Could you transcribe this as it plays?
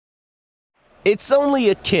It's only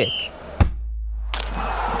a kick,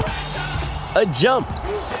 a jump,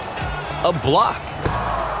 a block.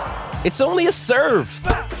 It's only a serve.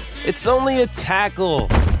 It's only a tackle,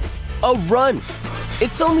 a run.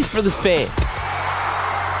 It's only for the fans.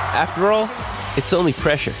 After all, it's only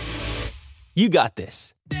pressure. You got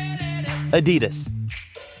this. Adidas.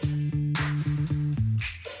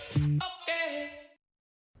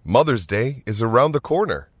 Mother's Day is around the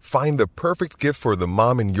corner. Find the perfect gift for the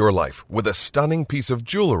mom in your life with a stunning piece of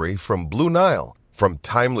jewelry from Blue Nile. From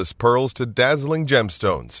timeless pearls to dazzling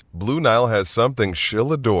gemstones, Blue Nile has something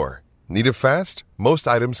she'll adore. Need it fast? Most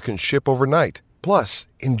items can ship overnight. Plus,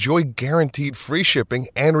 enjoy guaranteed free shipping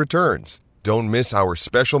and returns. Don't miss our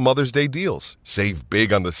special Mother's Day deals. Save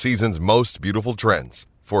big on the season's most beautiful trends.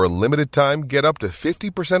 For a limited time, get up to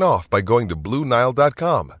 50% off by going to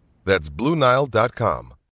BlueNile.com. That's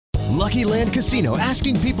BlueNile.com. Lucky Land Casino,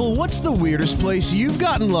 asking people, what's the weirdest place you've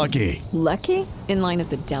gotten lucky? Lucky? In line at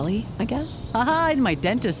the deli, I guess? Aha, in my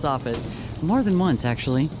dentist's office. More than once,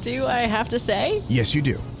 actually. Do I have to say? Yes, you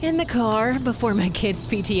do. In the car before my kids'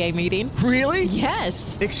 PTA meeting. Really?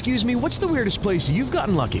 Yes. Excuse me, what's the weirdest place you've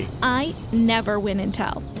gotten lucky? I never win and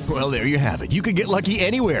tell. Well, there you have it. You can get lucky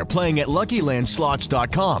anywhere, playing at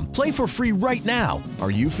LuckyLandSlots.com. Play for free right now. Are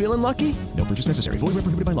you feeling lucky? No purchase necessary. Void where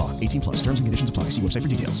prohibited by law. 18 plus. Terms and conditions apply. See website for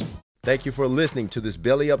details. Thank you for listening to this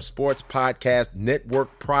Belly Up Sports Podcast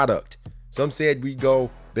Network product. Some said we'd go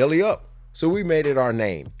belly up, so we made it our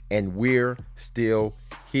name, and we're still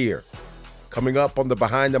here. Coming up on the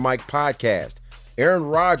Behind the Mic podcast, Aaron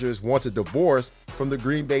Rodgers wants a divorce from the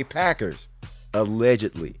Green Bay Packers,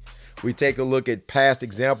 allegedly. We take a look at past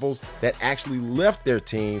examples that actually left their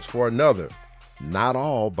teams for another, not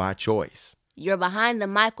all by choice. You're Behind the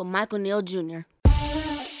Mic with Michael Neal Jr.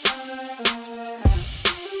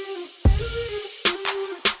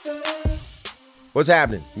 What's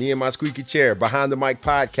happening? Me and my squeaky chair, Behind the Mic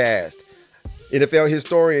podcast. NFL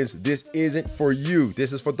historians, this isn't for you.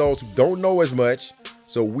 This is for those who don't know as much.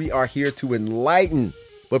 So we are here to enlighten.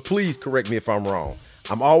 But please correct me if I'm wrong.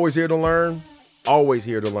 I'm always here to learn. Always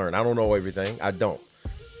here to learn. I don't know everything. I don't.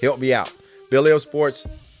 Help me out. Belly Up Sports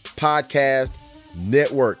Podcast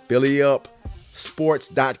Network.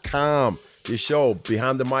 BellyUpSports.com. This show,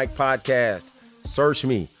 Behind the Mic podcast. Search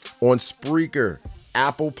me on Spreaker,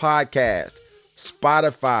 Apple Podcast,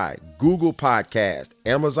 Spotify, Google Podcast,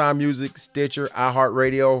 Amazon Music, Stitcher,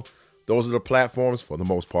 iHeartRadio. Those are the platforms, for the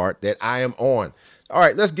most part, that I am on. All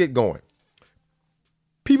right, let's get going.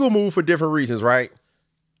 People move for different reasons, right?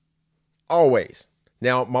 Always.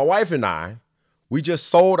 Now, my wife and I, we just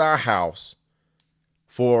sold our house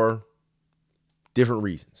for different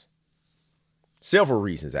reasons. Several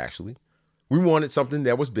reasons, actually. We wanted something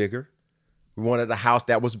that was bigger. We wanted a house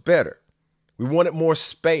that was better. We wanted more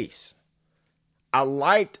space.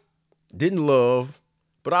 Didn't love,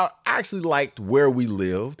 but I actually liked where we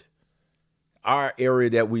lived. Our area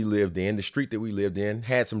that we lived in, the street that we lived in,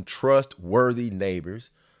 had some trustworthy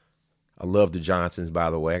neighbors. I love the Johnsons,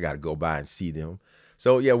 by the way. I got to go by and see them.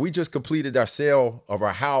 So, yeah, we just completed our sale of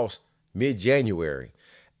our house mid-January.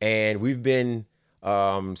 And we've been,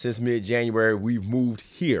 since mid-January, we've moved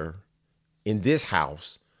here in this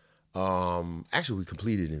house. Actually, we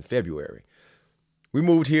completed in February. We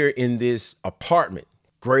moved here in this apartment,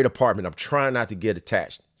 great apartment. I'm trying not to get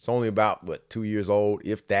attached. It's only about, 2 years old,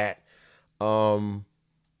 if that. We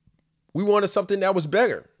wanted something that was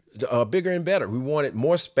bigger and better. We wanted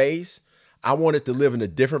more space. I wanted to live in a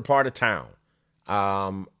different part of town.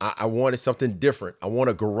 I wanted something different. I want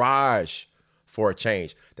a garage for a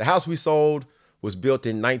change. The house we sold was built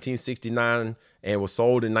in 1969 and was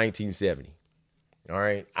sold in 1970. All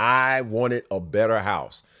right. I wanted a better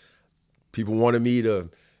house. People wanted me to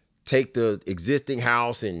take the existing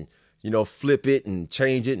house and, flip it and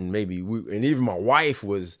change it. And and even my wife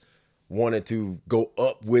wanted to go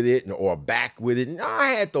up with it or back with it. And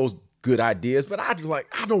I had those good ideas, but I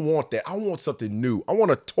don't want that. I want something new. I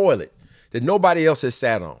want a toilet that nobody else has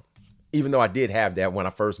sat on. Even though I did have that when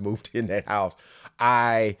I first moved in that house,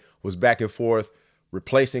 I was back and forth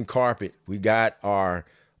replacing carpet. We got our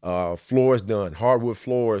floors done, hardwood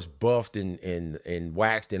floors, buffed and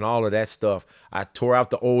waxed and all of that stuff. I tore out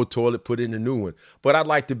the old toilet, put in a new one. But I'd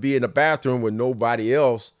like to be in a bathroom where nobody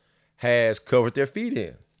else has covered their feet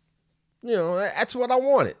in. That's what I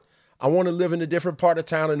wanted. I want to live in a different part of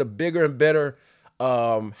town in a bigger and better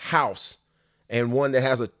house, and one that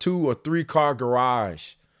has a 2 or 3 car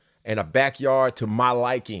garage and a backyard to my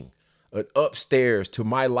liking, an upstairs to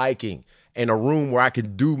my liking, and a room where I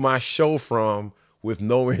can do my show from with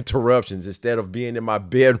no interruptions instead of being in my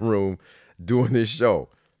bedroom doing this show.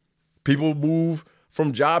 People move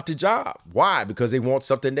from job to job. Why? Because they want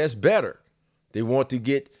something that's better. They want to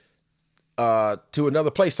get to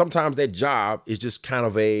another place. Sometimes that job is just kind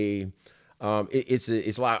of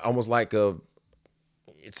it's like almost like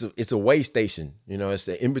it's a way station. You know, it's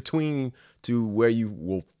the in between to where you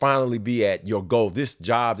will finally be at your goal. This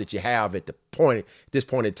job that you have at this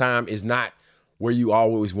point in time is not where you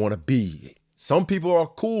always want to be. Some people are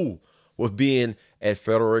cool with being at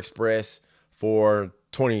Federal Express for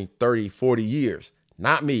 20, 30, 40 years.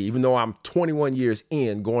 Not me. Even though I'm 21 years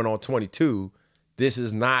in, going on 22, this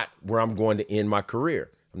is not where I'm going to end my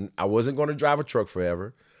career. I wasn't going to drive a truck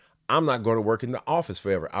forever. I'm not going to work in the office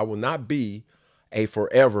forever. I will not be a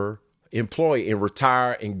forever employee and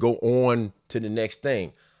retire and go on to the next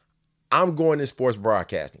thing. I'm going in sports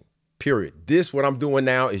broadcasting, period. What I'm doing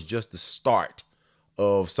now is just the start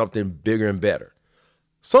of something bigger and better.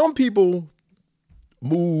 Some people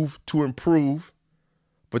move to improve,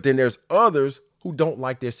 but then there's others who don't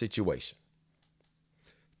like their situation.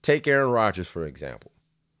 Take Aaron Rodgers, for example.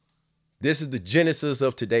 This is the genesis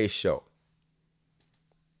of today's show.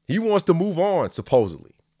 He wants to move on,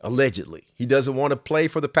 supposedly, allegedly. He doesn't want to play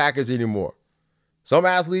for the Packers anymore. Some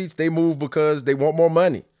athletes, they move because they want more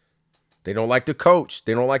money. They don't like the coach.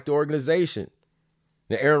 They don't like the organization.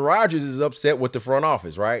 Now, Aaron Rodgers is upset with the front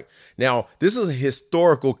office, right? Now, this is a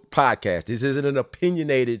historical podcast. This isn't an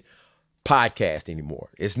opinionated podcast anymore.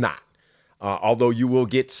 It's not. Although you will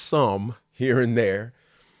get some here and there.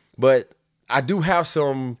 But I do have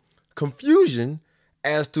some confusion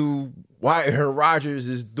as to why Aaron Rodgers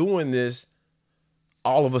is doing this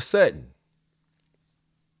all of a sudden.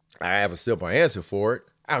 I have a simple answer for it.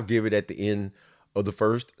 I'll give it at the end of the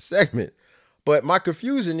first segment. But my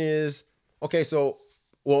confusion is, okay,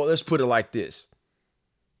 let's put it like this.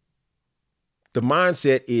 The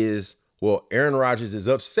mindset is, Aaron Rodgers is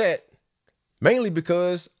upset mainly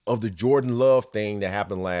because of the Jordan Love thing that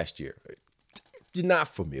happened last year. You're not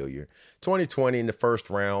familiar. 2020 in the first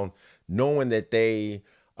round, knowing that they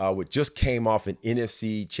just came off an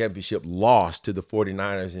NFC championship loss to the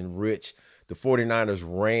 49ers, in which the 49ers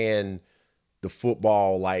ran the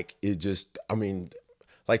football like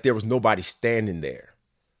there was nobody standing there.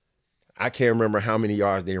 I can't remember how many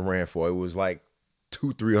yards they ran for. It was like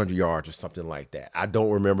 200-300 yards or something like that. I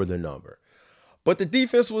don't remember the number. But the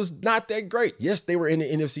defense was not that great. Yes, they were in the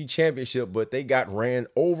NFC championship, but they got ran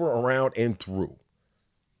over, around, and through.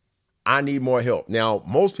 I need more help. Now,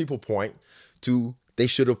 most people point to they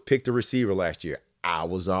should have picked a receiver last year. I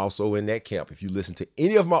was also in that camp. If you listen to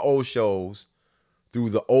any of my old shows, through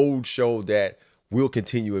the old show that will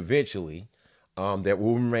continue eventually, that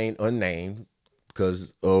will remain unnamed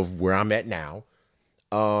because of where I'm at now,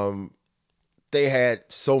 they had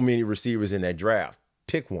so many receivers in that draft.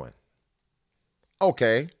 Pick one.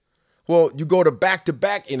 Okay. Well, you go to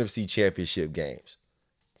back-to-back NFC championship games.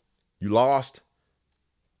 You lost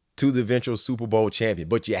to the eventual Super Bowl champion,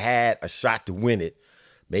 but you had a shot to win it.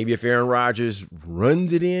 Maybe if Aaron Rodgers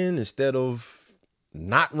runs it in instead of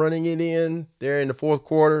not running it in there in the fourth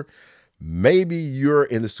quarter, maybe you're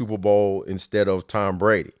in the Super Bowl instead of Tom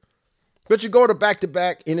Brady. But you go to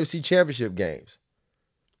back-to-back NFC championship games.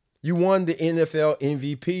 You won the NFL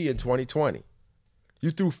MVP in 2020.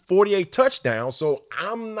 You threw 48 touchdowns, so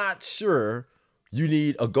I'm not sure you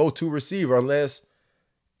need a go-to receiver unless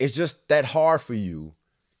it's just that hard for you,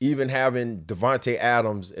 even having Devontae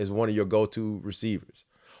Adams as one of your go-to receivers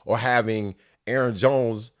or having Aaron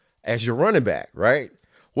Jones as your running back, right?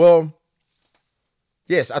 Well,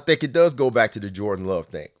 yes, I think it does go back to the Jordan Love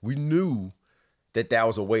thing. We knew that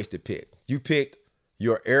was a wasted pick. You picked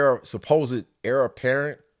your supposed heir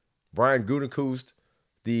apparent, Brian Gutekunst,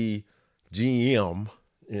 the GM.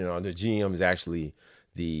 You know, the GM is actually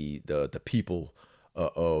the people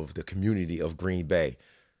of the community of Green Bay.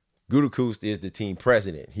 Gutekunst is the team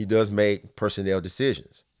president. He does make personnel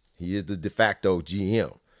decisions. He is the de facto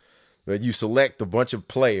GM. But you select a bunch of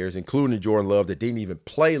players, including Jordan Love, that didn't even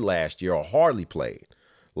play last year or hardly played,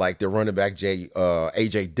 like the running back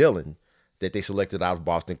A.J. Dillon that they selected out of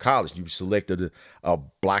Boston College. You selected a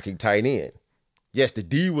blocking tight end. Yes, the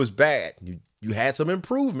D was bad. You had some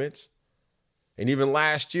improvements. And even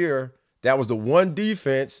last year, that was the one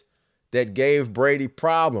defense that gave Brady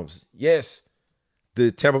problems. Yes,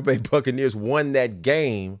 the Tampa Bay Buccaneers won that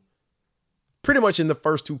game pretty much in the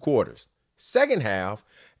first two quarters. Second half,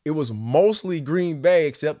 it was mostly Green Bay,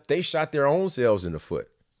 except they shot their own selves in the foot.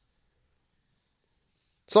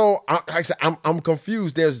 So I'm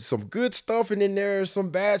confused. There's some good stuff and then there's some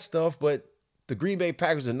bad stuff, but the Green Bay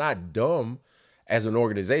Packers are not dumb as an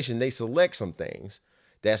organization. They select some things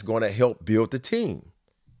that's going to help build the team.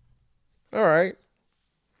 All right.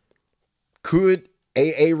 Could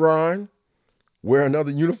Aaron wear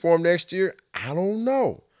another uniform next year? I don't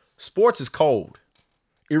know. sports is cold.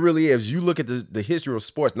 It really is. You look at the history of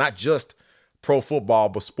sports, not just pro football,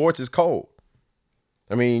 but sports is cold.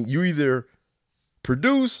 I mean, you either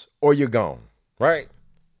produce or you're gone, right?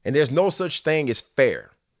 And there's no such thing as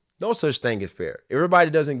fair. No such thing as fair.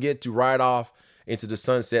 Everybody doesn't get to ride off into the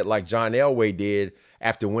sunset like John Elway did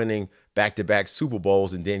after winning back-to-back Super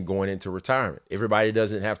Bowls and then going into retirement. Everybody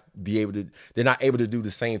doesn't have to be able to, they're not able to do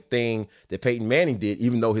the same thing that Peyton Manning did,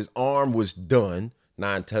 even though his arm was done,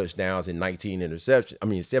 9 touchdowns and 17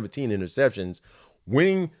 interceptions,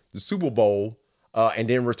 winning the Super Bowl and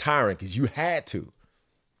then retiring because you had to.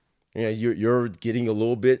 You know, you're getting a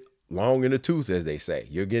little bit long in the tooth, as they say.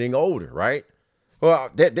 You're getting older, right? Well,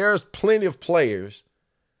 there's plenty of players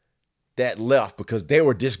that left because they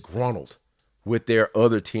were disgruntled with their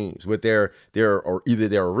other teams, with their or either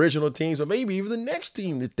their original teams or maybe even the next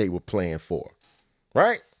team that they were playing for,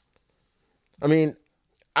 right? I mean,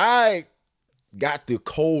 I got the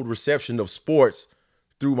cold reception of sports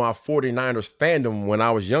through my 49ers fandom when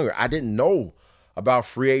I was younger. I didn't know about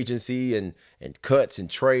free agency and cuts and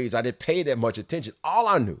trades. I didn't pay that much attention. All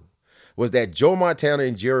I knew was that Joe Montana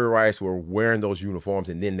and Jerry Rice were wearing those uniforms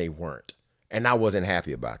and then they weren't. And I wasn't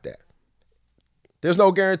happy about that. There's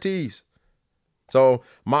no guarantees. So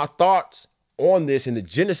my thoughts on this and the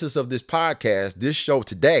genesis of this podcast, this show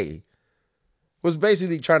today, was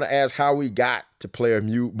basically trying to ask how we got to player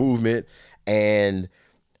movement and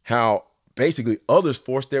how basically others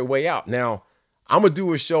forced their way out. Now, I'm going to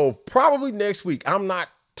do a show probably next week. I'm not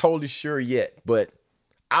totally sure yet, but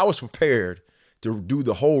I was prepared to do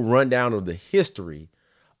the whole rundown of the history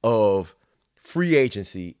of free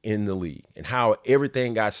agency in the league and how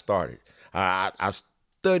everything got started. I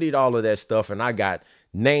studied all of that stuff and I got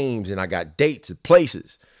names and I got dates and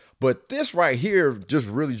places. But this right here just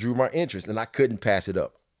really drew my interest and I couldn't pass it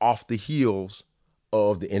up off the heels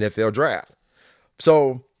of the NFL draft.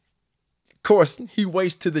 So, of course, he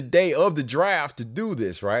waits to the day of the draft to do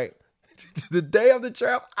this, right? The day of the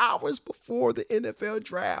draft, hours before the NFL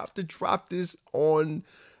draft, to drop this on,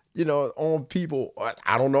 on people.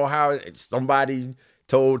 I don't know how somebody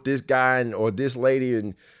told this guy or this lady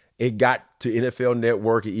and it got to NFL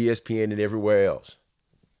Network and ESPN and everywhere else.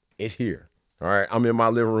 It's here. All right. I'm in my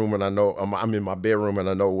living room and I know I'm in my bedroom and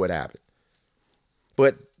I know what happened.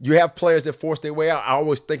 But you have players that force their way out. I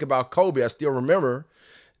always think about Kobe. I still remember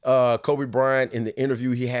Kobe Bryant in the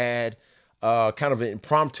interview he had, kind of an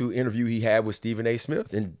impromptu interview he had with Stephen A.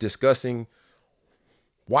 Smith and discussing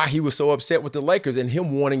why he was so upset with the Lakers and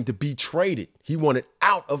him wanting to be traded. He wanted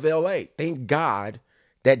out of LA. Thank God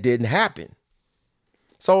that didn't happen.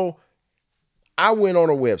 So I went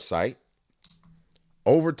on a website,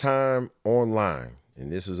 Overtime Online,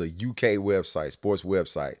 and this is a UK website, sports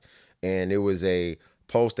website, and it was a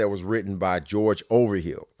post that was written by George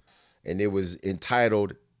Overhill, and it was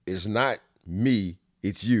entitled, "It's Not Me,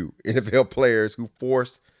 It's You, NFL Players Who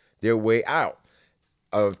Force Their Way Out,"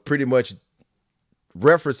 pretty much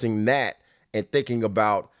referencing that and thinking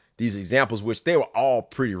about these examples, which they were all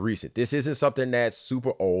pretty recent. This isn't something that's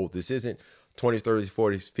super old. This isn't 20s, 30s,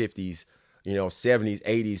 40s, 50s, 70s,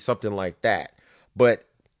 80s, something like that. But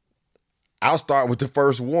I'll start with the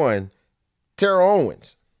first one, Terrell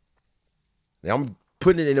Owens. Now, I'm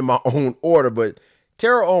putting it in my own order, but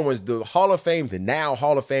Terrell Owens, the Hall of Fame, the now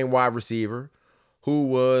Hall of Fame wide receiver, who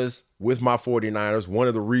was with my 49ers, one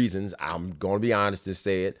of the reasons, I'm going to be honest and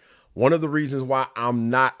say it, one of the reasons why I'm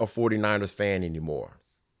not a 49ers fan anymore.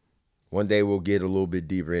 One day we'll get a little bit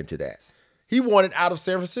deeper into that. He wanted out of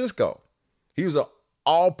San Francisco. He was an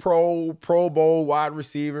all-pro, Pro Bowl wide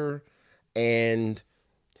receiver, and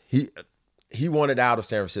he wanted out of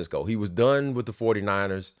San Francisco. He was done with the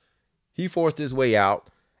 49ers. He forced his way out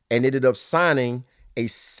and ended up signing a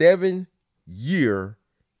 7-year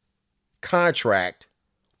contract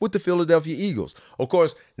with the Philadelphia Eagles. Of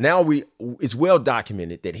course, now it's well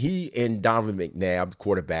documented that he and Donovan McNabb, the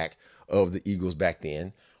quarterback of the Eagles back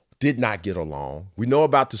then, did not get along. We know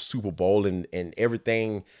about the Super Bowl and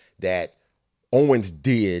everything that Owens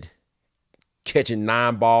did, catching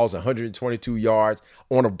 9 balls, 122 yards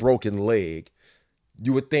on a broken leg.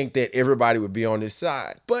 You would think that everybody would be on his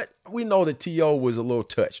side. But we know that T.O. was a little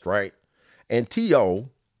touched, right? And T.O.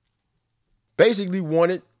 basically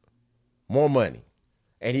wanted more money.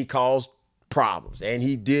 And he caused problems. And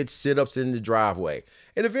he did sit-ups in the driveway.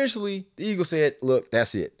 And eventually, the Eagles said, look,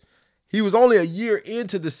 that's it. He was only a year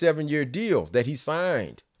into the 7-year deal that he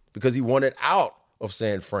signed because he wanted out of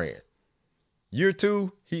San Fran.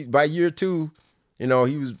 By year two,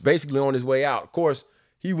 he was basically on his way out. Of course,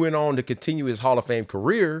 he went on to continue his Hall of Fame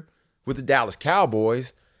career with the Dallas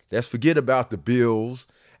Cowboys. Let's forget about the Bills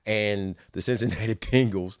and the Cincinnati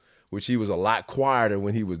Bengals, which he was a lot quieter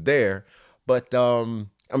when he was there. But,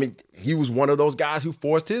 he was one of those guys who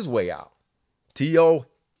forced his way out. T.O.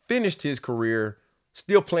 finished his career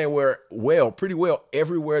still playing pretty well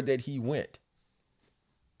everywhere that he went.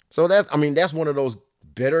 So that's one of those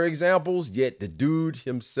better examples, yet the dude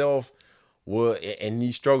himself and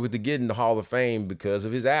he struggled to get in the Hall of Fame because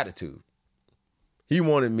of his attitude. He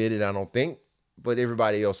won't admit it, I don't think, but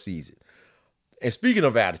everybody else sees it. And speaking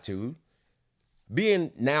of attitude,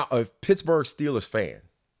 being now a Pittsburgh Steelers fan,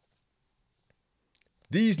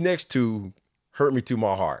 these next two hurt me to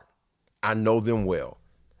my heart. I know them well.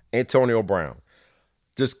 Antonio Brown.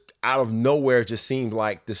 Just out of nowhere, it just seemed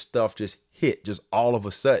like this stuff just hit just all of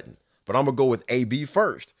a sudden. But I'm going to go with AB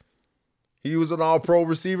first. He was an all-pro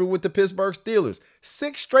receiver with the Pittsburgh Steelers.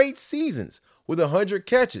 6 straight seasons with 100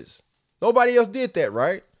 catches. Nobody else did that,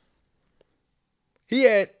 right? He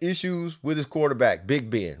had issues with his quarterback, Big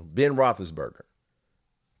Ben Roethlisberger.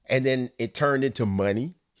 And then it turned into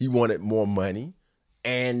money. He wanted more money.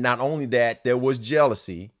 And not only that, there was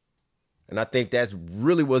jealousy. And I think that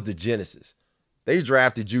really was the genesis. They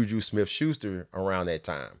drafted Juju Smith-Schuster around that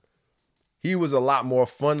time. He was a lot more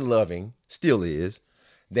fun-loving, still is,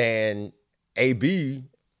 than AB.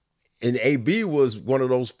 And AB was one of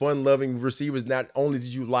those fun-loving receivers. Not only did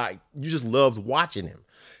you just loved watching him.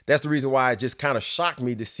 That's the reason why it just kind of shocked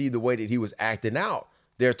me to see the way that he was acting out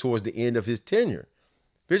there towards the end of his tenure.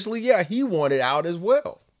 Eventually, yeah, he wanted out as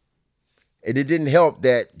well. And it didn't help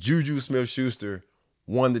that Juju Smith-Schuster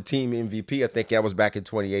won the team MVP. I think that was back in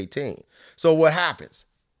 2018. So what happens?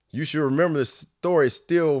 You should remember the story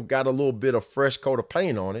still got a little bit of fresh coat of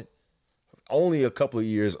paint on it. Only a couple of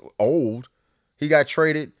years old. He got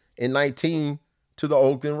traded in 19 to the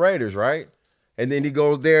Oakland Raiders, right? And then he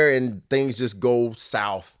goes there and things just go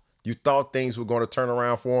south. You thought things were going to turn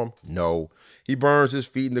around for him? No. He burns his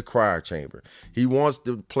feet in the cryo chamber. He wants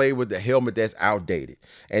to play with the helmet that's outdated.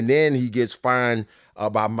 And then he gets fined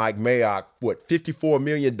by Mike Mayock, $54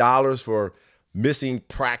 million for missing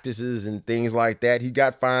practices and things like that. He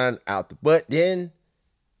got fined out. But then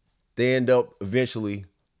they end up eventually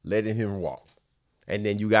letting him walk. And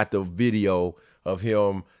then you got the video of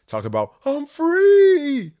him talking about, I'm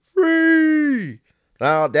free.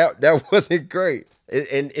 Now, that wasn't great.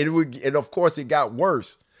 And of course, it got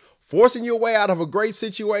worse. Forcing your way out of a great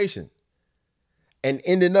situation and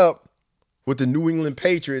ending up with the New England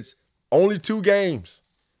Patriots, only 2 games.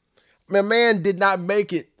 Man did not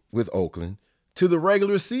make it with Oakland to the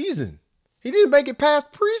regular season. He didn't make it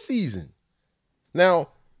past preseason. Now,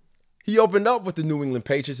 he opened up with the New England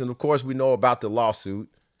Patriots, and of course, we know about the lawsuit,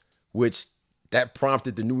 which that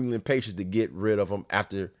prompted the New England Patriots to get rid of him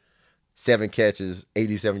after 7 catches,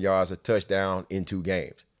 87 yards, a touchdown in 2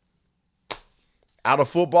 games. Out of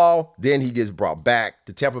football, then he gets brought back.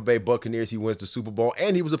 The Tampa Bay Buccaneers, he wins the Super Bowl,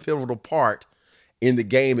 and he was a pivotal part in the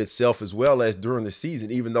game itself as well as during the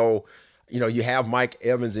season, even though, you have Mike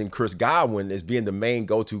Evans and Chris Godwin as being the main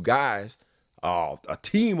go-to guys, a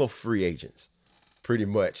team of free agents, pretty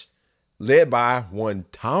much, led by one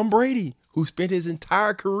Tom Brady, who spent his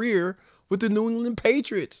entire career with the New England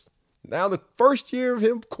Patriots. Now the first year of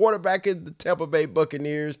him quarterbacking the Tampa Bay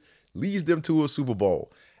Buccaneers leads them to a Super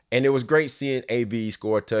Bowl. And it was great seeing AB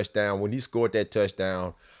score a touchdown. When he scored that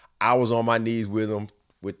touchdown, I was on my knees with him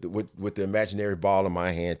with the imaginary ball in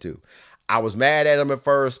my hand too. I was mad at him at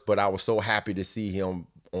first, but I was so happy to see him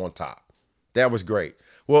on top. That was great.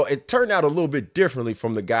 Well, it turned out a little bit differently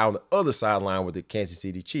from the guy on the other sideline with the Kansas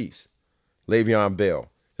City Chiefs, Le'Veon Bell.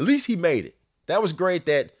 At least he made it. That was great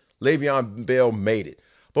that Le'Veon Bell made it.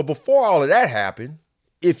 But before all of that happened,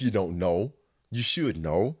 if you don't know, you should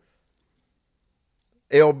know,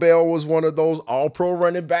 L. Bell was one of those all-pro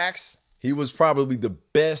running backs. He was probably the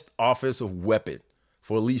best offensive weapon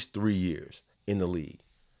for at least 3 years in the league.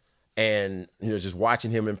 And, just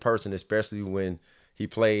watching him in person, especially when he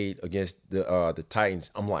played against the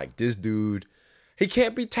Titans, I'm like, this dude, he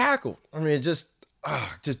can't be tackled. I mean, it's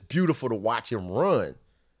just beautiful to watch him run.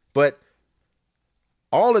 But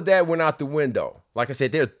all of that went out the window. Like I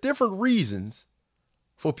said, there are different reasons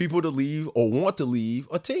for people to leave or want to leave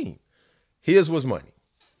a team. His was money.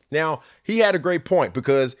 Now, he had a great point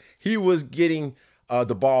because he was getting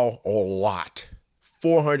the ball a lot.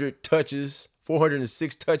 400 touches,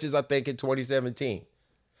 406 touches, I think, in 2017.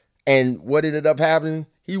 And what ended up happening,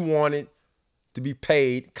 he wanted to be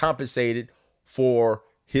paid, compensated for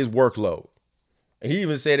his workload. And he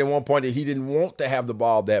even said at one point that he didn't want to have the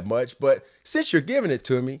ball that much, but since you're giving it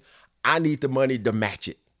to me, I need the money to match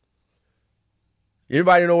it.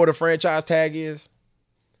 Anybody know what a franchise tag is?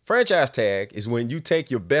 Franchise tag is when you take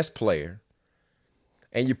your best player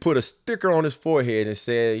and you put a sticker on his forehead and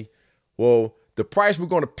say, well, the price we're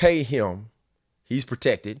going to pay him, he's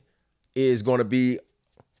protected, is going to be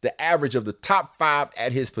the average of the top 5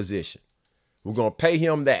 at his position. We're going to pay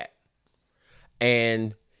him that.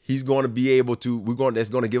 And he's going to be able to, that's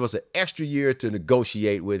going to give us an extra year to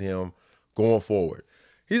negotiate with him going forward.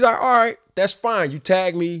 He's like, all right, that's fine. You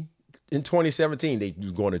tagged me in 2017. They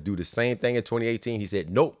was going to do the same thing in 2018. He said,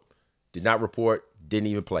 nope, did not report, didn't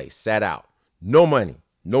even play, sat out. No money,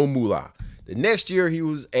 no moolah. The next year he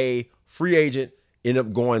was a free agent,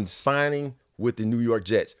 ended up signing with the New York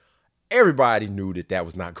Jets. Everybody knew that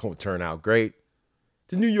was not going to turn out great.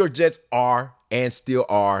 The New York Jets are and still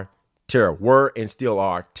are terrible. Were and still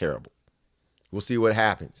are terrible. We'll see what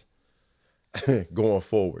happens going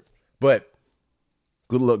forward. But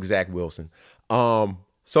good luck, Zach Wilson.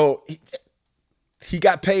 So he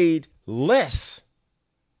got paid less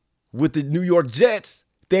with the New York Jets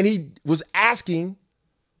than he was asking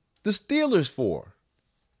the Steelers for.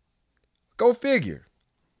 Go figure.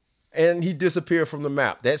 And he disappeared from the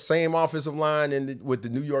map. That same offensive line with the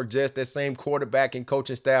New York Jets, that same quarterback and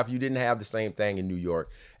coaching staff, you didn't have the same thing in New York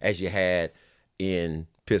as you had in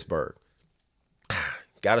Pittsburgh.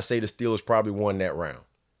 Got to say the Steelers probably won that round.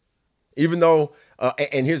 Even though,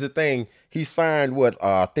 and here's the thing, he signed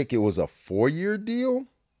I think it was a 4-year deal?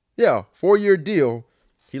 Yeah, 4-year deal.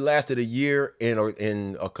 He lasted a year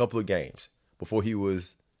in a couple of games before he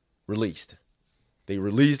was released. They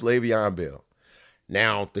released Le'Veon Bell.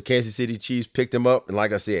 Now, the Kansas City Chiefs picked him up, and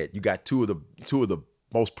like I said, you got two of the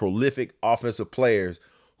most prolific offensive players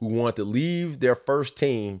who want to leave their first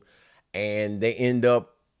team, and they end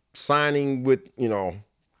up signing with,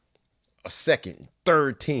 a second,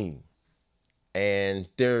 third team. And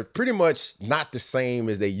they're pretty much not the same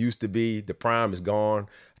as they used to be. The prime is gone.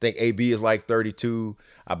 I think AB is like 32.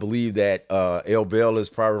 I believe that L. Bell is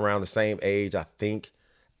probably around the same age, I think.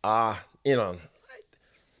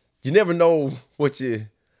 You never know what you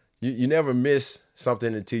never miss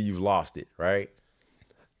something until you've lost it, right?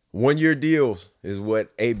 1-year deals is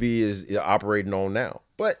what AB is operating on now.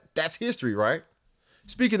 But that's history, right?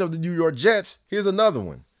 Speaking of the New York Jets, here's another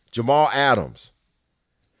one. Jamal Adams.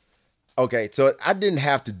 Okay, so I didn't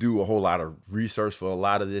have to do a whole lot of research for a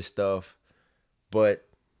lot of this stuff, but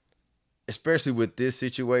especially with this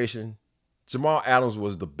situation, Jamal Adams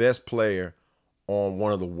was the best player on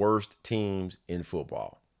one of the worst teams in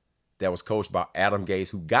football. That was coached by Adam Gase,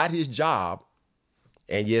 who got his job,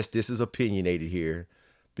 and yes, this is opinionated here,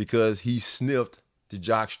 because he sniffed the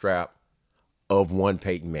jockstrap of one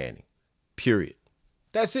Peyton Manning. Period.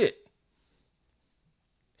 That's it.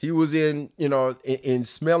 He was in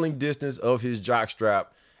smelling distance of his jockstrap,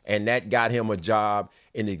 and that got him a job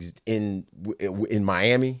in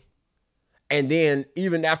Miami. And then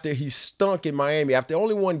even after he stunk in Miami, after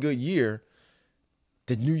only one good year,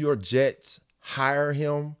 the New York Jets hire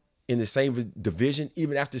him in the same division,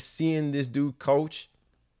 even after seeing this dude coach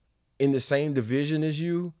in the same division as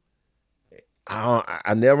you.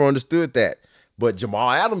 I never understood that. But Jamal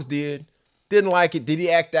Adams didn't like it. Did he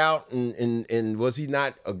act out? And was he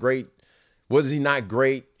not great,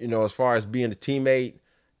 as far as being a teammate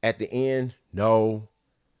at the end? No.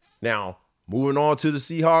 Now, moving on to the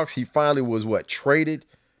Seahawks, he finally was traded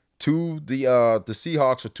to the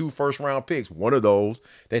Seahawks for 2 first-round picks. One of those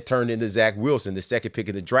that turned into Zach Wilson, the second pick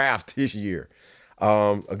of the draft this year.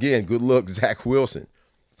 Again, good luck, Zach Wilson.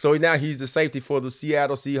 So now he's the safety for the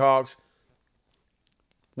Seattle Seahawks.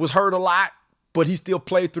 Was hurt a lot, but he still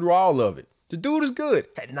played through all of it. The dude is good.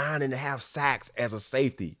 Had 9.5 sacks as a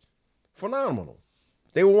safety. Phenomenal.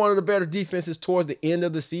 They were one of the better defenses towards the end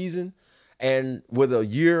of the season. And with a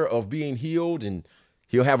year of being healed, and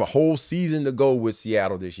he'll have a whole season to go with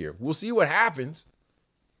Seattle this year. We'll see what happens.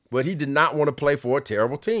 But he did not want to play for a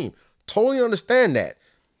terrible team. Totally understand that.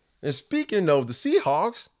 And speaking of the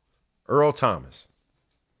Seahawks, Earl Thomas.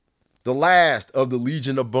 The last of the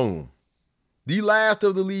Legion of Boom. The last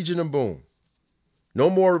of the Legion of Boom. No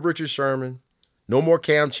more Richard Sherman. No more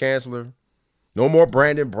Cam Chancellor. No more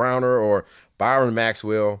Brandon Browner or Byron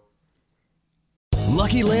Maxwell.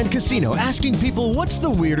 Lucky Land Casino, asking people, what's the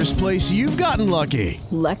weirdest place you've gotten lucky?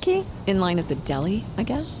 Lucky? In line at the deli, I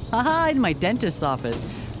guess? Aha, in my dentist's office.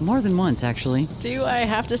 More than once, actually. Do I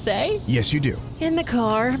have to say? Yes, you do. In the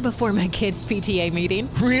car before my kids' PTA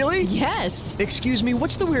meeting. Really? Yes. Excuse me,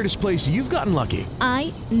 what's the weirdest place you've gotten lucky?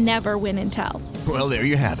 I never win and tell. Well, there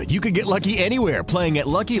you have it. You can get lucky anywhere, playing at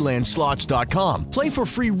LuckyLandSlots.com. Play for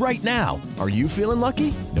free right now. Are you feeling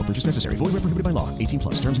lucky? No purchase necessary. Void where prohibited by law. 18+.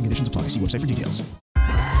 Terms and conditions apply. See website for details.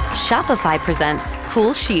 Shopify presents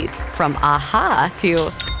cool sheets from AHA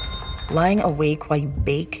to lying awake while you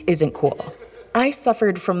bake isn't cool. I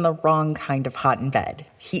suffered from the wrong kind of hot in bed,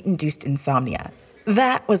 heat-induced insomnia.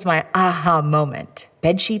 That was my aha moment.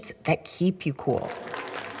 Bed sheets that keep you cool.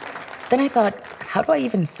 Then I thought, how do I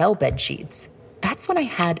even sell bed sheets? That's when I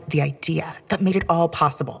had the idea that made it all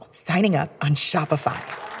possible, signing up on Shopify.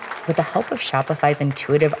 With the help of Shopify's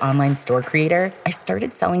intuitive online store creator, I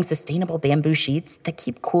started selling sustainable bamboo sheets that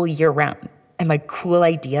keep cool year-round. And my cool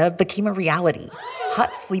idea became a reality.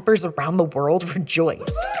 Hot sleepers around the world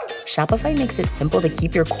rejoice. Shopify makes it simple to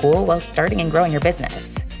keep your cool while starting and growing your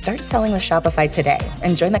business. Start selling with Shopify today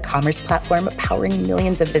and join the commerce platform powering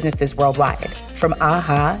millions of businesses worldwide. From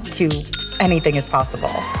aha to anything is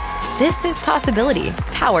possible. This is Possibility,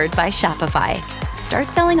 powered by Shopify. Start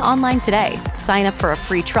selling online today. Sign up for a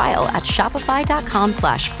free trial at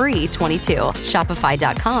shopify.com/free22.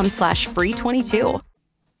 Shopify.com/free22.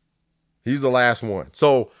 He's the last one.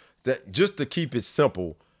 So just to keep it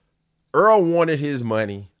simple, Earl wanted his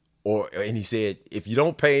money, and he said, if you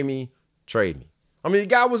don't pay me, trade me. I mean, the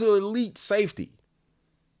guy was an elite safety.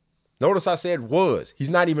 Notice I said was.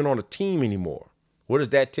 He's not even on a team anymore. What does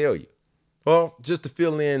that tell you? Well, just to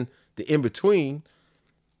fill in the in-between,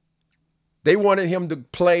 they wanted him to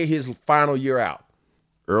play his final year out.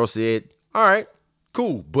 Earl said, all right,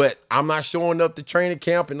 cool, but I'm not showing up to training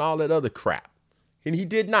camp and all that other crap. And he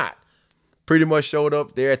did not. Pretty much showed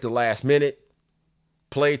up there at the last minute,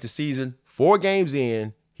 played the season. 4 games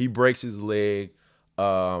in, he breaks his leg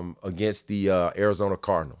against the Arizona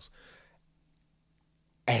Cardinals.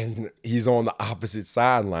 And he's on the opposite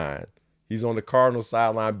sideline. He's on the Cardinals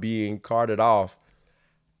sideline being carted off.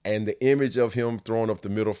 And the image of him throwing up the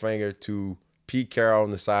middle finger to Pete Carroll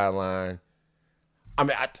on the sideline. I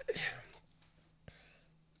mean,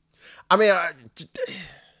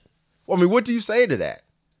 what do you say to that?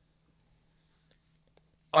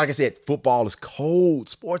 Like I said, football is cold.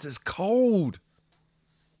 Sports is cold.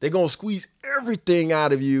 They're going to squeeze everything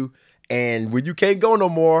out of you. And when you can't go no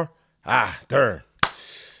more, darn.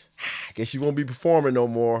 I guess you won't be performing no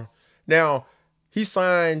more. Now, he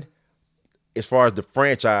signed, as far as the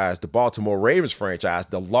franchise, the Baltimore Ravens franchise,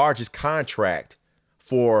 the largest contract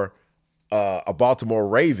for a Baltimore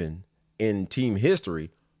Raven in team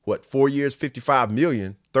history. 4 years, $55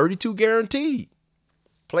 million, 32 guaranteed.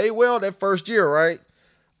 Played well that first year, right?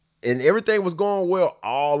 And everything was going well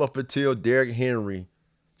all up until Derrick Henry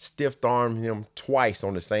stiff-armed him twice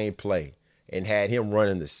on the same play and had him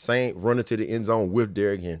running to the end zone with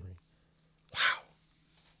Derrick Henry. Wow.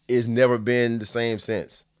 It's never been the same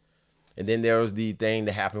since. And then there was the thing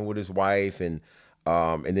that happened with his wife, and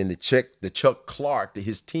then the Chuck Clark,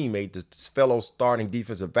 his teammate, the fellow starting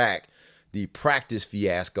defensive back, the practice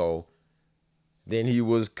fiasco. Then he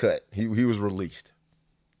was cut. He was released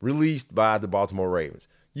by the Baltimore Ravens.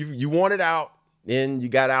 You wanted out, and you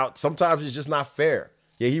got out. Sometimes it's just not fair.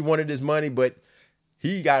 Yeah, he wanted his money, but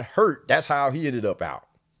he got hurt. That's how he ended up out.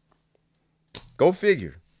 Go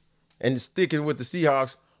figure. And sticking with the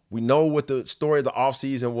Seahawks, we know what the story of the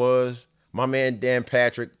offseason was. My man Dan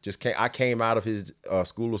Patrick I came out of his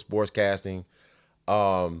School of Sportscasting.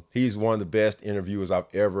 He's one of the best interviewers I've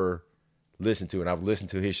ever listened to, and I've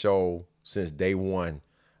listened to his show since day one.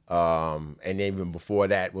 And even before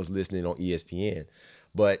that was listening on ESPN.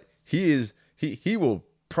 But he will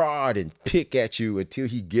prod and pick at you until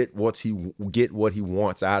he get what he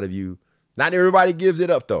wants out of you. Not everybody gives it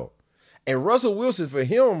up though. And Russell Wilson, for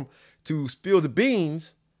him to spill the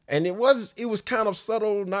beans, and it was kind of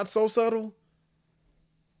subtle, not so subtle.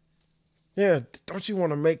 Yeah, don't you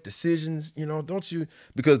want to make decisions? Don't you?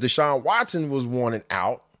 Because Deshaun Watson was wanting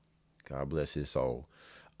out. God bless his soul.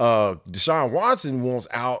 Deshaun Watson wants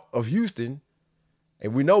out of Houston,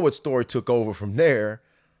 and we know what story took over from there,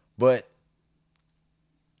 but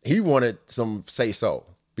he wanted some say-so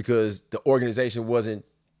because the organization wasn't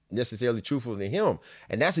necessarily truthful to him.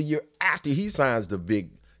 And that's a year after he signs the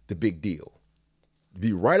big deal.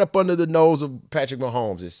 Be right up under the nose of Patrick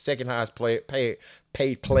Mahomes, his second highest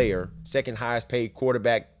paid player, second highest paid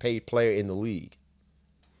quarterback paid player in the league.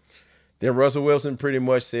 Then Russell Wilson pretty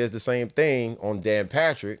much says the same thing on Dan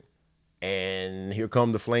Patrick, and here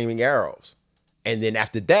come the flaming arrows. And then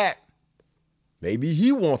after that, maybe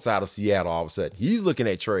he wants out of Seattle all of a sudden. He's looking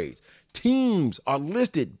at trades. Teams are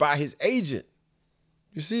listed by his agent.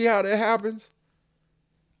 You see how that happens?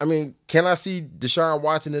 I mean, can I see Deshaun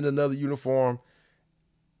Watson in another uniform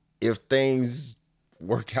if things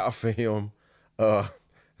work out for him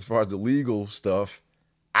as far as the legal stuff?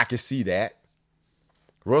 I can see that.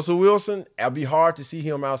 Russell Wilson, it'll be hard to see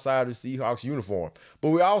him outside of the Seahawks uniform. But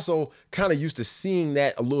we're also kind of used to seeing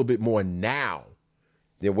that a little bit more now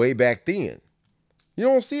than way back then. You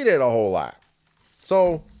don't see that a whole lot.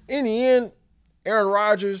 So in the end, Aaron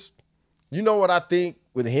Rodgers, you know what I think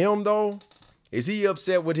with him though? Is he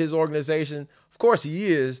upset with his organization? Of course he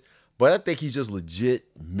is, but I think he's just legit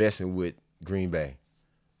messing with Green Bay.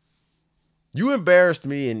 You embarrassed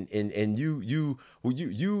me, and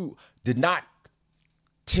you did not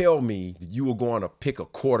tell me that you were going to pick a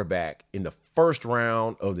quarterback in the first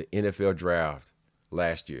round of the NFL draft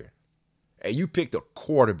last year. And you picked a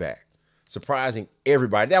quarterback, surprising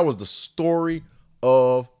everybody. That was the story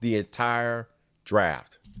of the entire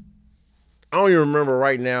draft. I don't even remember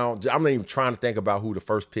right now. I'm not even trying to think about who the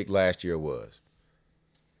first pick last year was.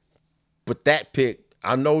 But that pick,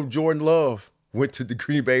 I know Jordan Love went to the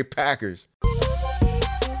Green Bay Packers.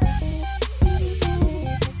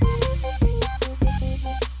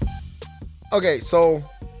 Okay, so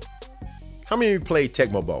how many of you played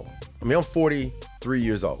Tecmo Bowl? I mean, I'm 43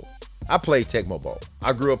 years old. I played Tecmo Bowl.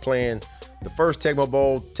 I grew up playing the first Tecmo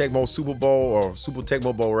Bowl, Tecmo Super Bowl, or Super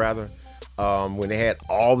Tecmo Bowl rather, when they had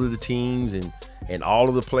all of the teams and all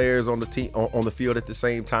of the players on the team on the field at the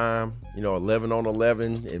same time. 11 on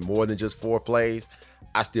 11 and more than just 4 plays.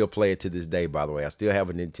 I still play it to this day, by the way. I still have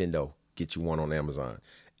a Nintendo. Get you one on Amazon.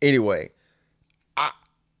 Anyway,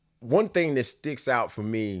 one thing that sticks out for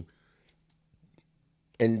me,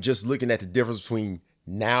 and just looking at the difference between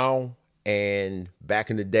now and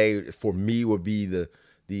back in the day, for me would be the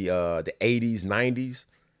 80s, 90s.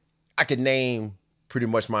 I could name pretty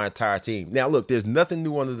much my entire team. Now, look, there's nothing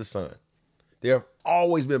new under the sun. There have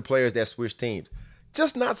always been players that switch teams,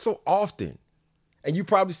 just not so often. And you've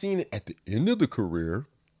probably seen it at the end of the career.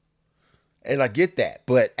 And I get that.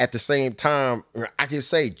 But at the same time, I can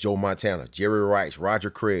say Joe Montana, Jerry Rice,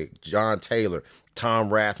 Roger Craig, John Taylor,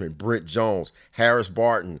 Tom Rathman, Brent Jones, Harris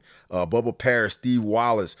Barton, Bubba Parrish, Steve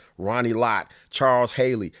Wallace, Ronnie Lott, Charles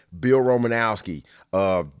Haley, Bill Romanowski,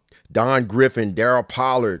 Don Griffin, Darryl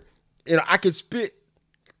Pollard. I could spit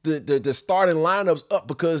the starting lineups up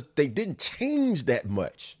because they didn't change that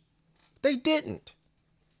much. They didn't.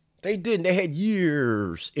 They had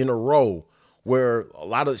years in a row where a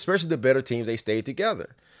lot of, especially the better teams, they stayed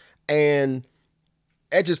together. And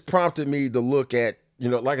it just prompted me to look at,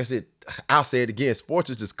 like I said, I'll say it again,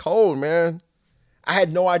 sports is just cold, man. I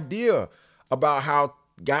had no idea about how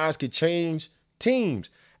guys could change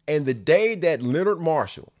teams. And the day that Leonard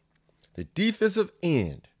Marshall, the defensive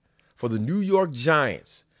end for the New York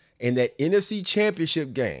Giants, in that NFC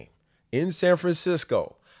Championship game in San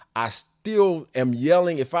Francisco, I still am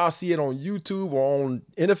yelling. If I see it on YouTube or on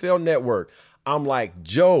NFL Network, I'm like,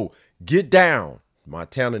 Joe, get down.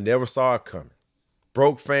 Montana never saw it coming.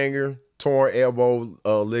 Broke finger, torn elbow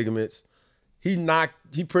ligaments.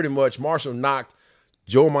 Marshall knocked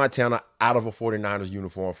Joe Montana out of a 49ers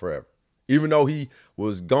uniform forever. Even though he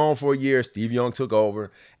was gone for a year, Steve Young took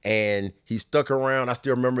over and he stuck around. I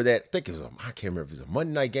still remember that. I can't remember if it was a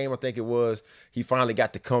Monday night game. I think it was. He finally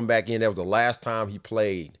got to come back in. That was the last time he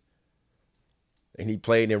played. And he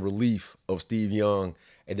played in relief of Steve Young.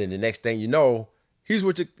 And then the next thing you know, he's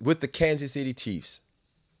with the Kansas City Chiefs.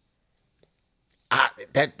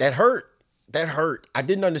 That hurt. That hurt. I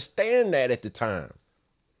didn't understand that at the time.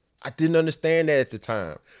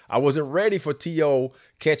 I wasn't ready for T.O.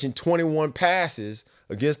 catching 21 passes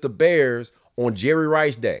against the Bears on Jerry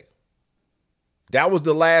Rice Day. That was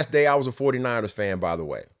the last day I was a 49ers fan, by the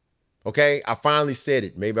way. Okay? I finally said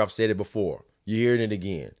it. Maybe I've said it before. You're hearing it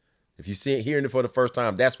again. If you're hearing it for the first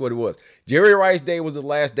time, that's what it was. Jerry Rice Day was the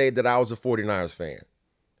last day that I was a 49ers fan.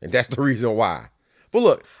 And that's the reason why. But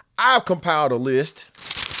look, I've compiled a list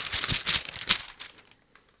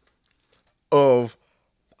of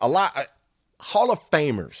a lot Hall of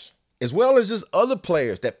Famers, as well as just other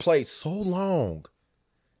players that played so long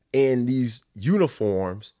in these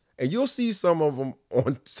uniforms. And you'll see some of them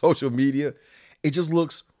on social media. It just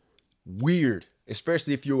looks weird,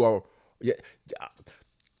 especially if you are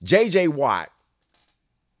J.J. Watt.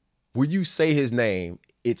 When you say his name,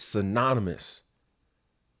 it's synonymous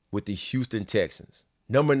with the Houston Texans.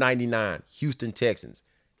 Number 99, Houston Texans.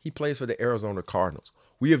 He plays for the Arizona Cardinals.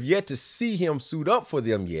 We have yet to see him suit up for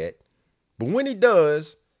them yet. But when he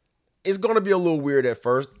does, it's going to be a little weird at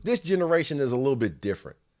first. This generation is a little bit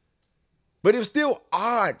different. But it was still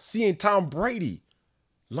odd seeing Tom Brady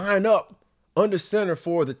line up under center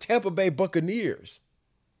for the Tampa Bay Buccaneers.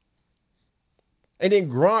 And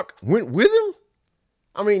then Gronk went with him?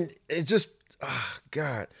 I mean, it's just,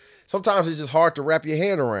 God. Sometimes it's just hard to wrap your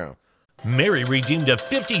hand around. Mary redeemed a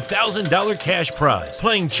 $50,000 cash prize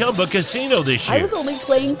playing Chumba Casino this year. I was only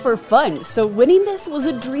playing for fun, so winning this was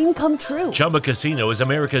a dream come true. Chumba Casino is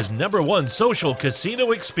America's #1 social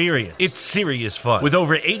casino experience. It's serious fun. With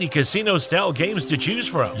over 80 casino-style games to choose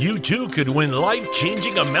from, you too could win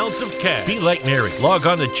life-changing amounts of cash. Be like Mary. Log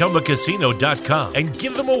on to ChumbaCasino.com and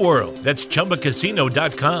give them a whirl. That's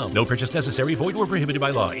ChumbaCasino.com. No purchase necessary. Void where prohibited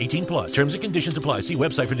by law. 18+. Terms and conditions apply. See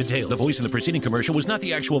website for details. The voice in the preceding commercial was not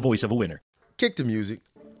the actual voice of a winner. Kick the music.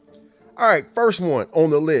 All right, first one on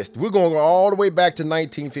the list. We're going to go all the way back to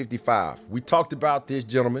 1955. We talked about this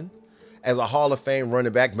gentleman as a Hall of Fame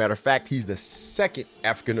running back. Matter of fact, he's the second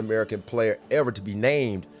African-American player ever to be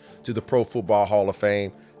named to the Pro Football Hall of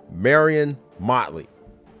Fame, Marion Motley.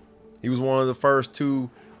 He was one of the first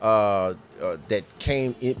two that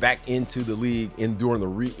came back into the league during the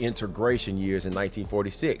reintegration years in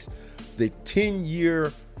 1946. The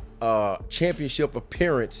 10-year championship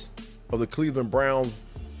appearance of the Cleveland Browns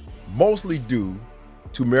mostly due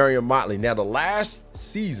to Marion Motley. Now, the last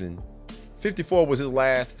season, 54 was his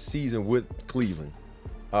last season with Cleveland,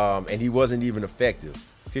 and he wasn't even effective.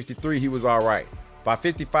 53, he was all right. By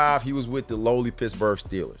 55, he was with the lowly Pittsburgh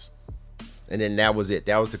Steelers. And then that was it.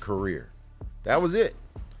 That was the career. That was it.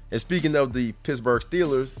 And speaking of the Pittsburgh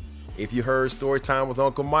Steelers, if you heard Story Time with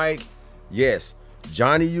Uncle Mike, yes,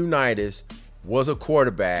 Johnny Unitas was a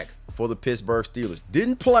quarterback for the Pittsburgh Steelers.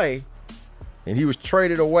 Didn't play, and he was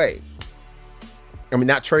traded away. I mean,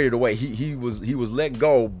 not traded away. He was let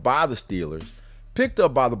go by the Steelers, picked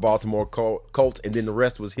up by the Baltimore Colts, and then the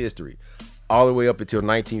rest was history. All the way up until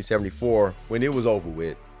 1974 when it was over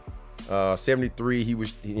with. 73, he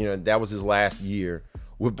was, that was his last year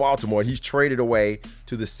with Baltimore. He's traded away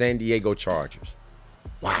to the San Diego Chargers.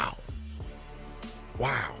 Wow.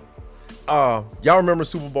 Y'all remember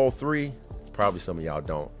Super Bowl III? Probably some of y'all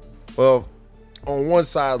don't. Well, on one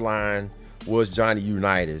sideline was Johnny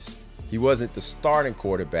Unitas. He wasn't the starting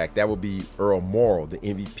quarterback. That would be Earl Morrall, the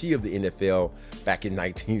MVP of the NFL back in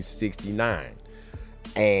 1969.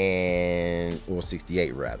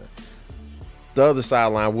 68 rather. The other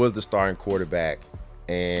sideline was the starting quarterback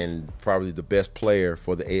and probably the best player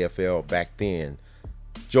for the AFL back then,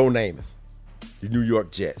 Joe Namath, the New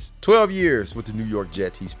York Jets. 12 years with the New York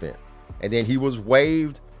Jets he spent. And then he was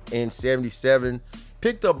waived in 77,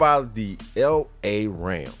 picked up by the LA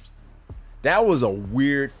Rams. That was a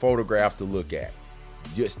weird photograph to look at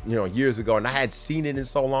just, years ago. And I had seen it in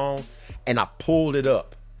so long, and I pulled it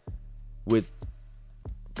up with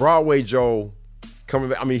Broadway Joe coming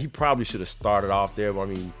back. I mean, he probably should have started off there, but I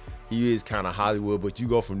mean, he is kind of Hollywood, but you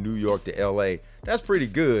go from New York to LA, that's pretty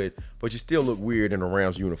good, but you still look weird in a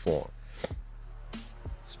Rams uniform.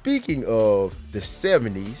 Speaking of the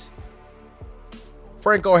 70s,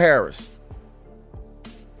 Franco Harris,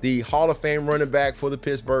 the Hall of Fame running back for the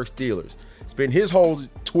Pittsburgh Steelers. Spent his whole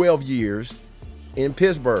 12 years in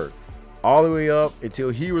Pittsburgh, all the way up until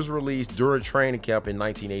he was released during training camp in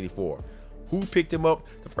 1984. Who picked him up?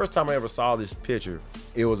 The first time I ever saw this picture,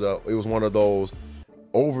 it was one of those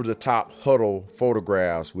over-the-top huddle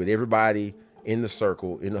photographs with everybody in the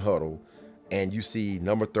circle, in the huddle, and you see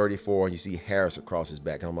number 34, and you see Harris across his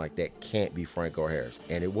back. And I'm like, that can't be Franco Harris.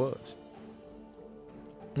 And it was.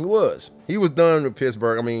 He was. He was done with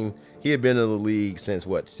Pittsburgh. I mean, he had been in the league since,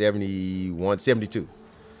 71, 72.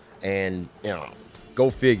 And, go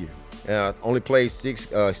figure. Only played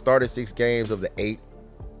started 6 games of the 8.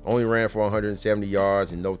 Only ran for 170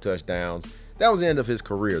 yards and no touchdowns. That was the end of his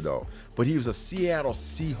career, though. But he was a Seattle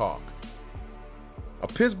Seahawk. A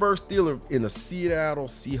Pittsburgh Steeler in a Seattle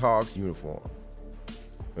Seahawks uniform.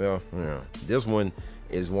 Well, this one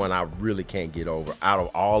is one I really can't get over. Out of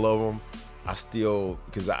all of them, I still,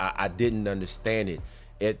 because I didn't understand it.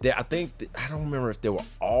 I don't remember if there were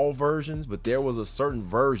all versions, but there was a certain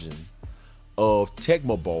version of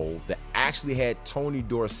Tecmo Bowl that actually had Tony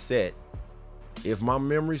Dorsett, if my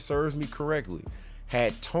memory serves me correctly,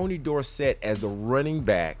 had Tony Dorsett as the running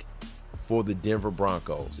back for the Denver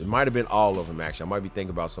Broncos. It might have been all of them, actually. I might be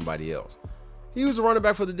thinking about somebody else. He was the running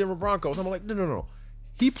back for the Denver Broncos. I'm like, no.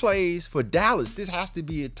 He plays for Dallas. This has to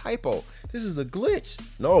be a typo. This is a glitch.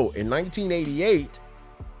 No, in 1988,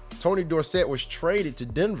 Tony Dorsett was traded to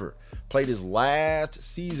Denver, played his last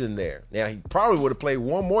season there. Now, he probably would have played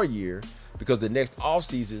one more year because the next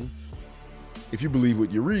offseason, if you believe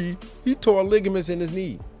what you read, he tore ligaments in his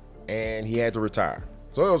knee and he had to retire.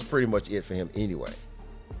 So that was pretty much it for him anyway.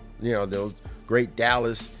 Those great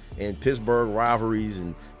Dallas and Pittsburgh rivalries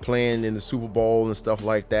and playing in the Super Bowl and stuff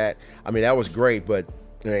like that. I mean, that was great, but,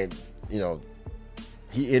 he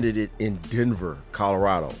ended it in Denver,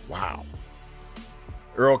 Colorado. Wow.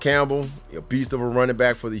 Earl Campbell, a beast of a running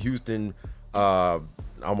back for the Houston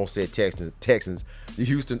I almost said Texans. The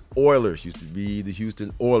Houston Oilers used to be the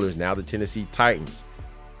Houston Oilers, now the Tennessee Titans.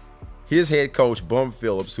 His head coach, Bum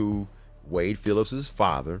Phillips, who Wade Phillips'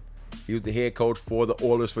 father, he was the head coach for the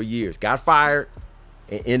Oilers for years. Got fired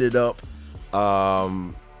and ended up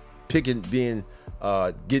getting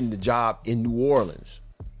the job in New Orleans.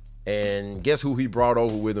 And guess who he brought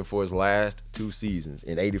over with him for his last 2 seasons,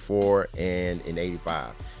 in 84 and in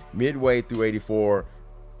 85. Midway through 84,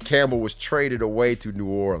 Campbell was traded away to New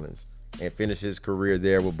Orleans and finished his career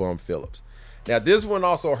there with Bum Phillips. Now, this one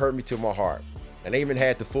also hurt me to my heart. And they even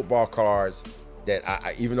had the football cards that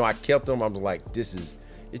I even though I kept them, I was like, it's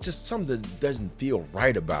just something that doesn't feel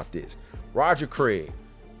right about this. Roger Craig,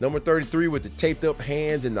 number 33, with the taped up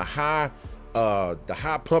hands and the high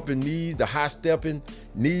pumping knees, the high stepping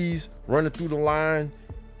knees, running through the line.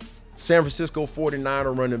 San Francisco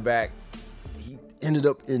 49er running back. He ended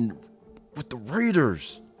up with the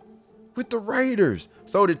Raiders.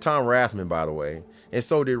 So did Tom Rathman, by the way, and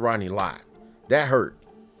so did Ronnie Lott. That hurt.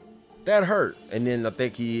 And then I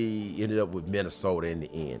think he ended up with Minnesota in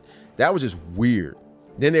the end. That was just weird.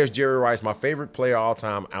 Then there's Jerry Rice, my favorite player all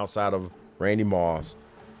time outside of Randy Moss.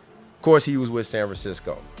 Of course, he was with San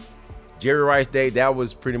Francisco. Jerry Rice Day, that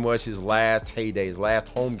was pretty much his last heyday, his last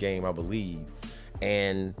home game, I believe.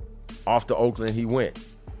 And off to Oakland he went.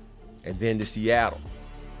 And then to Seattle.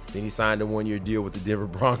 Then he signed a 1-year deal with the Denver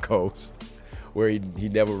Broncos, where he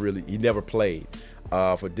never played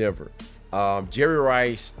for Denver. Jerry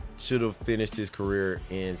Rice should have finished his career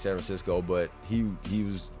in San Francisco, but he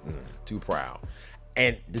was too proud.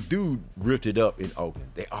 And the dude ripped it up in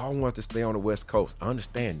Oakland. They all wanted to stay on the West Coast. I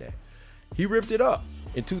understand that. He ripped it up.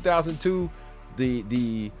 In 2002,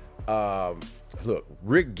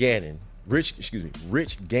 Rich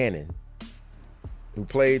Gannon, who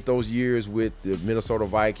played those years with the Minnesota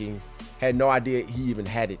Vikings, had no idea he even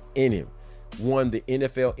had it in him. Won the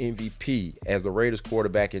NFL MVP as the Raiders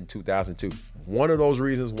quarterback in 2002. One of those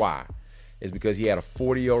reasons why is because he had a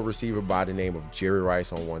 40-year-old receiver by the name of Jerry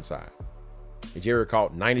Rice on one side. And Jerry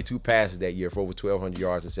caught 92 passes that year for over 1,200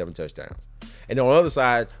 yards and 7 touchdowns. And on the other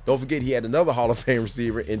side, don't forget he had another Hall of Fame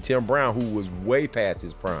receiver in Tim Brown, who was way past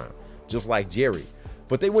his prime, just like Jerry.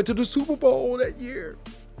 But they went to the Super Bowl that year,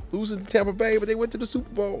 losing to Tampa Bay, but they went to the Super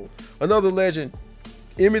Bowl. Another legend,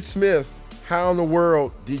 Emmitt Smith. How in the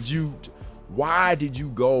world why did you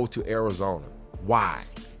go to Arizona? Why?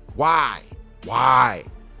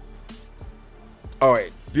 All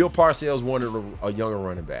right, Bill Parcells wanted a younger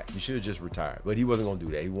running back. You should have just retired, but he wasn't going to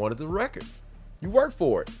do that. He wanted the record. You worked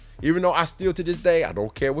for it. Even though I still, to this day, I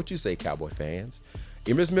don't care what you say, Cowboy fans.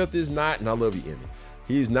 Emmitt Smith is not, and I love you, Emmitt,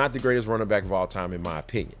 he is not the greatest running back of all time in my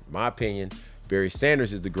opinion. Barry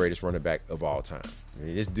Sanders is the greatest running back of all time. I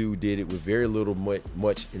mean, this dude did it with very little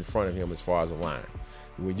much in front of him as far as a line.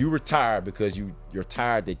 When you retire because you're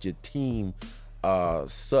tired that your team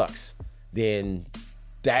sucks, then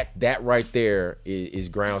that right there is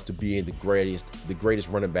grounds to being the greatest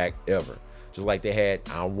running back ever. Just like they had,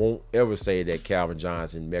 I won't ever say that Calvin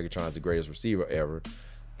Johnson, Megatron's the greatest receiver ever.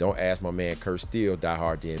 Don't ask my man Kurt Steele, Die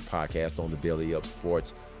Hard Den podcast on the Belly Up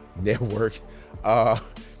Sports Network. I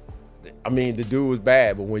mean, the dude was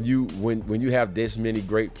bad, but when you have this many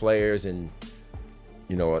great players, and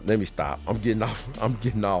you know what, let me stop. I'm getting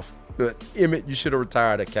off. But Emmitt, you should have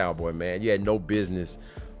retired at Cowboy, man. You had no business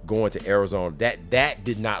going to Arizona. That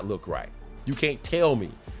did not look right. You can't tell me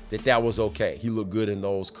that was okay. He looked good in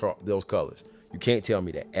those colors. You can't tell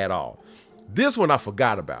me that at all. This one I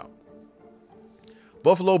forgot about.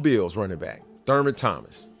 Buffalo Bills running back, Thurman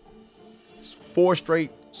Thomas. 4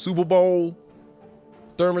 straight Super Bowl,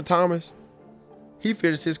 Thurman Thomas. He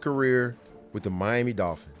finished his career with the Miami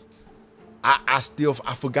Dolphins. I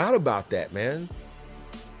forgot about that, man.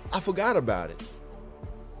 I forgot about it.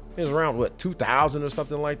 It was around, 2000 or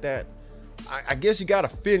something like that. I guess you got to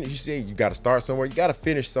finish. You say you got to start somewhere. You got to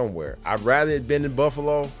finish somewhere. I'd rather it been in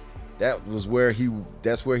Buffalo. That's where he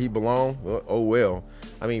belonged. Oh, well.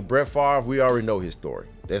 I mean, Brett Favre, we already know his story.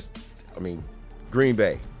 Green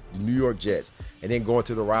Bay, the New York Jets, and then going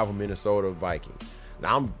to the rival Minnesota Vikings.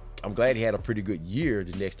 Now, I'm glad he had a pretty good year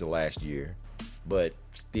the next to last year. But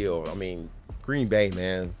still, I mean, Green Bay,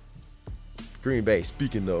 man. Green Bay,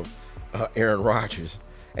 speaking of Aaron Rodgers.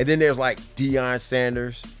 And then there's like Deion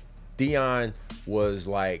Sanders. Deion was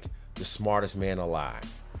like the smartest man alive.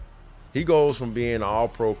 He goes from being an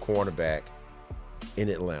all-pro cornerback in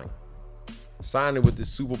Atlanta, signing with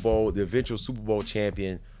the eventual Super Bowl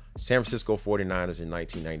champion, San Francisco 49ers in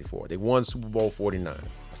 1994. They won Super Bowl 49.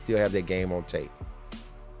 I still have that game on tape.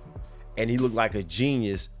 And he looked like a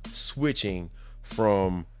genius switching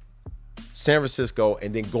from San Francisco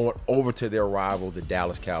and then going over to their rival, the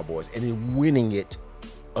Dallas Cowboys, and then winning it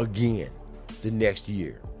again the next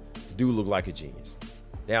year. The dude looked like a genius.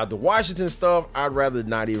 Now, the Washington stuff, I'd rather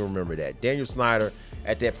not even remember that. Daniel Snyder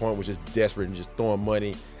at that point was just desperate and just throwing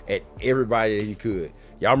money at everybody that he could.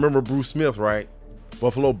 Y'all remember Bruce Smith, right?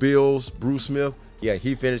 Buffalo Bills, Bruce Smith. Yeah,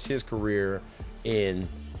 he finished his career in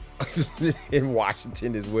in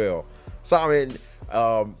Washington as well. So, I mean,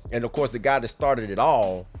 and of course, the guy that started it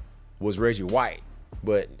all was Reggie White.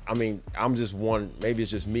 But, I mean, I'm just one, maybe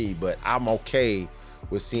it's just me, but I'm okay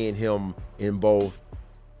with seeing him in both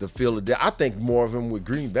the Philadelphia. I think more of him with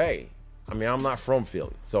Green Bay. I mean, I'm not from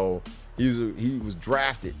Philly. So, he was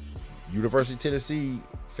drafted. University of Tennessee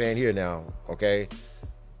fan here now, okay?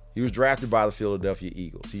 He was drafted by the Philadelphia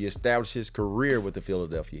Eagles. He established his career with the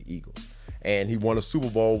Philadelphia Eagles. And he won a Super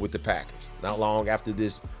Bowl with the Packers. Not long after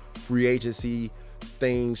this free agency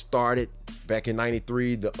thing started back in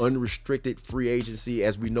 93, the unrestricted free agency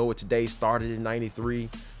as we know it today started in 93.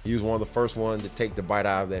 He was one of the first ones to take the bite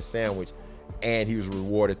out of that sandwich. And he was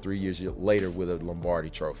rewarded 3 years later with a Lombardi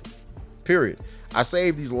trophy. Period. I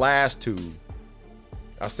saved these last two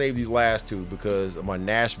because of my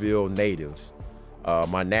Nashville natives,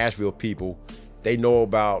 my Nashville people. They know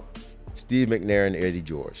about Steve McNair and Eddie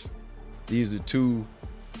George. These are two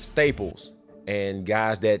staples and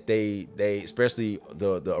guys that they especially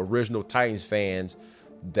the original Titans fans,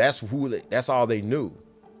 that's all they knew.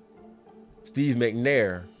 Steve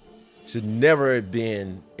McNair should never have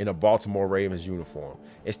been in a Baltimore Ravens uniform.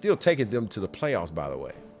 And still taking them to the playoffs, by the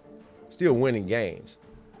way. Still winning games.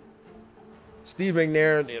 Steve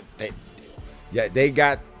McNair, they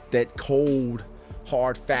got that cold,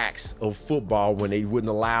 hard facts of football when they wouldn't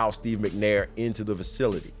allow Steve McNair into the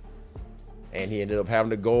facility. And he ended up having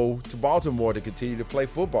to go to Baltimore to continue to play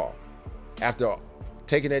football. After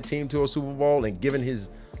taking that team to a Super Bowl and giving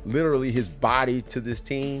literally his body to this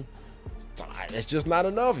team, it's just not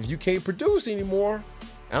enough if you can't produce anymore.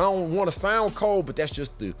 And I don't want to sound cold, but that's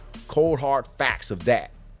just the cold, hard facts of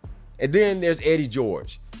that. And then there's Eddie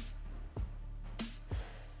George.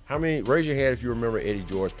 Raise your hand if you remember Eddie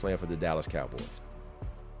George playing for the Dallas Cowboys.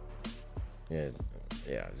 Yeah,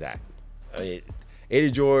 exactly.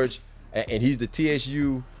 Eddie George, and he's the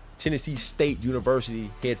TSU, Tennessee State University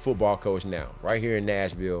head football coach now, right here in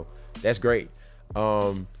Nashville. That's great.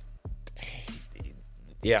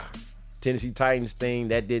 Tennessee Titans thing,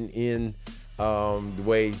 that didn't end the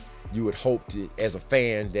way you would hope as a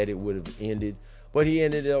fan that it would have ended. But he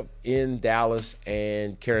ended up in Dallas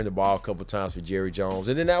and carrying the ball a couple times for Jerry Jones.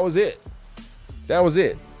 And then that was it.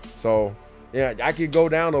 So, yeah, I could go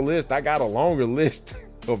down the list. I got a longer list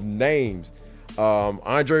of names.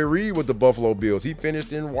 Andre Reed with the Buffalo Bills. He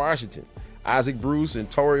finished in Washington. Isaac Bruce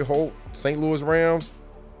and Torrey Holt, St. Louis Rams.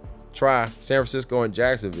 Try San Francisco and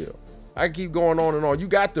Jacksonville. I can keep going on and on. You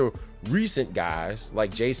got the recent guys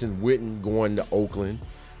like Jason Witten going to Oakland.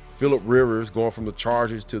 Phillip Rivers going from the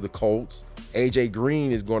Chargers to the Colts. A.J.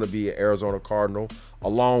 Green is going to be an Arizona Cardinal,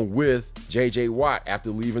 along with J.J. Watt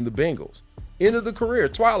after leaving the Bengals. End of the career,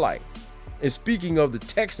 twilight. And speaking of the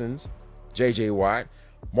Texans, J.J. Watt,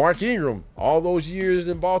 Mark Ingram, all those years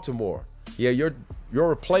in Baltimore. Yeah, your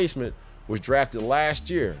replacement was drafted last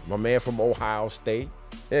year. My man from Ohio State.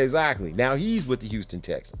 Yeah, exactly. Now he's with the Houston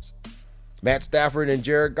Texans. Matt Stafford and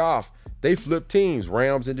Jared Goff, they flipped teams,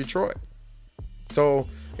 Rams and Detroit. So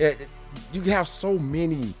you have so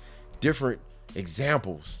many different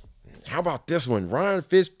examples. How about this one? Not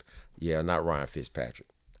Ryan Fitzpatrick.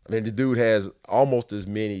 I mean, the dude has almost as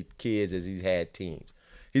many kids as he's had teams.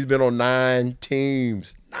 He's been on 9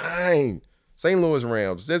 teams. 9. St. Louis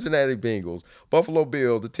Rams, Cincinnati Bengals, Buffalo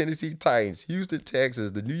Bills, the Tennessee Titans, Houston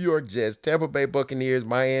Texans, the New York Jets, Tampa Bay Buccaneers,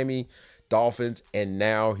 Miami Dolphins, and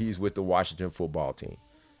now he's with the Washington football team.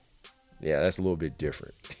 Yeah, that's a little bit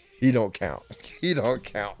different. He don't count. He don't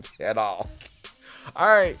count at all. All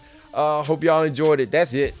right. Hope y'all enjoyed it.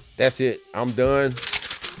 That's it. I'm done.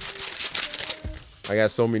 I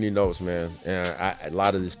got so many notes, man. And a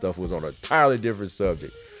lot of this stuff was on a entirely different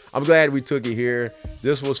subject. I'm glad we took it here.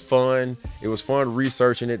 This was fun. It was fun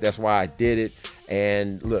researching it. That's why I did it.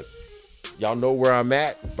 And look, y'all know where I'm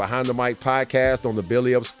at. Behind the Mic podcast on the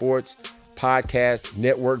Belly Up Sports Podcast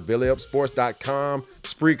Network, bellyupsports.com,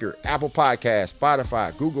 Spreaker, Apple Podcasts,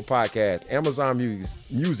 Spotify, Google Podcasts, Amazon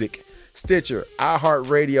Music, Stitcher,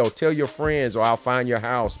 iHeartRadio. Tell your friends or I'll find your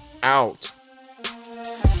house. Out.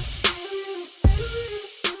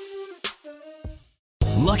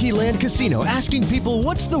 Lucky Land Casino, asking people,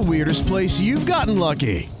 what's the weirdest place you've gotten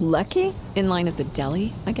lucky? Lucky? In line at the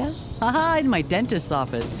deli, I guess? Aha, in my dentist's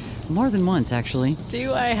office. More than once, actually.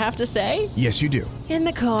 Do I have to say? Yes, you do. In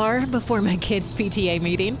the car before my kids' PTA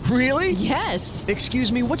meeting. Really? Yes. Excuse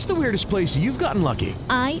me, what's the weirdest place you've gotten lucky?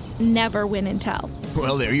 I never win and tell.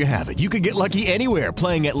 Well, there you have it. You can get lucky anywhere,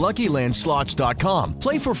 playing at LuckyLandSlots.com.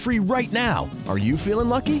 Play for free right now. Are you feeling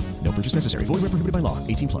lucky? No purchase necessary. Void where prohibited by law.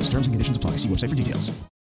 18+. Terms and conditions apply. See website for details.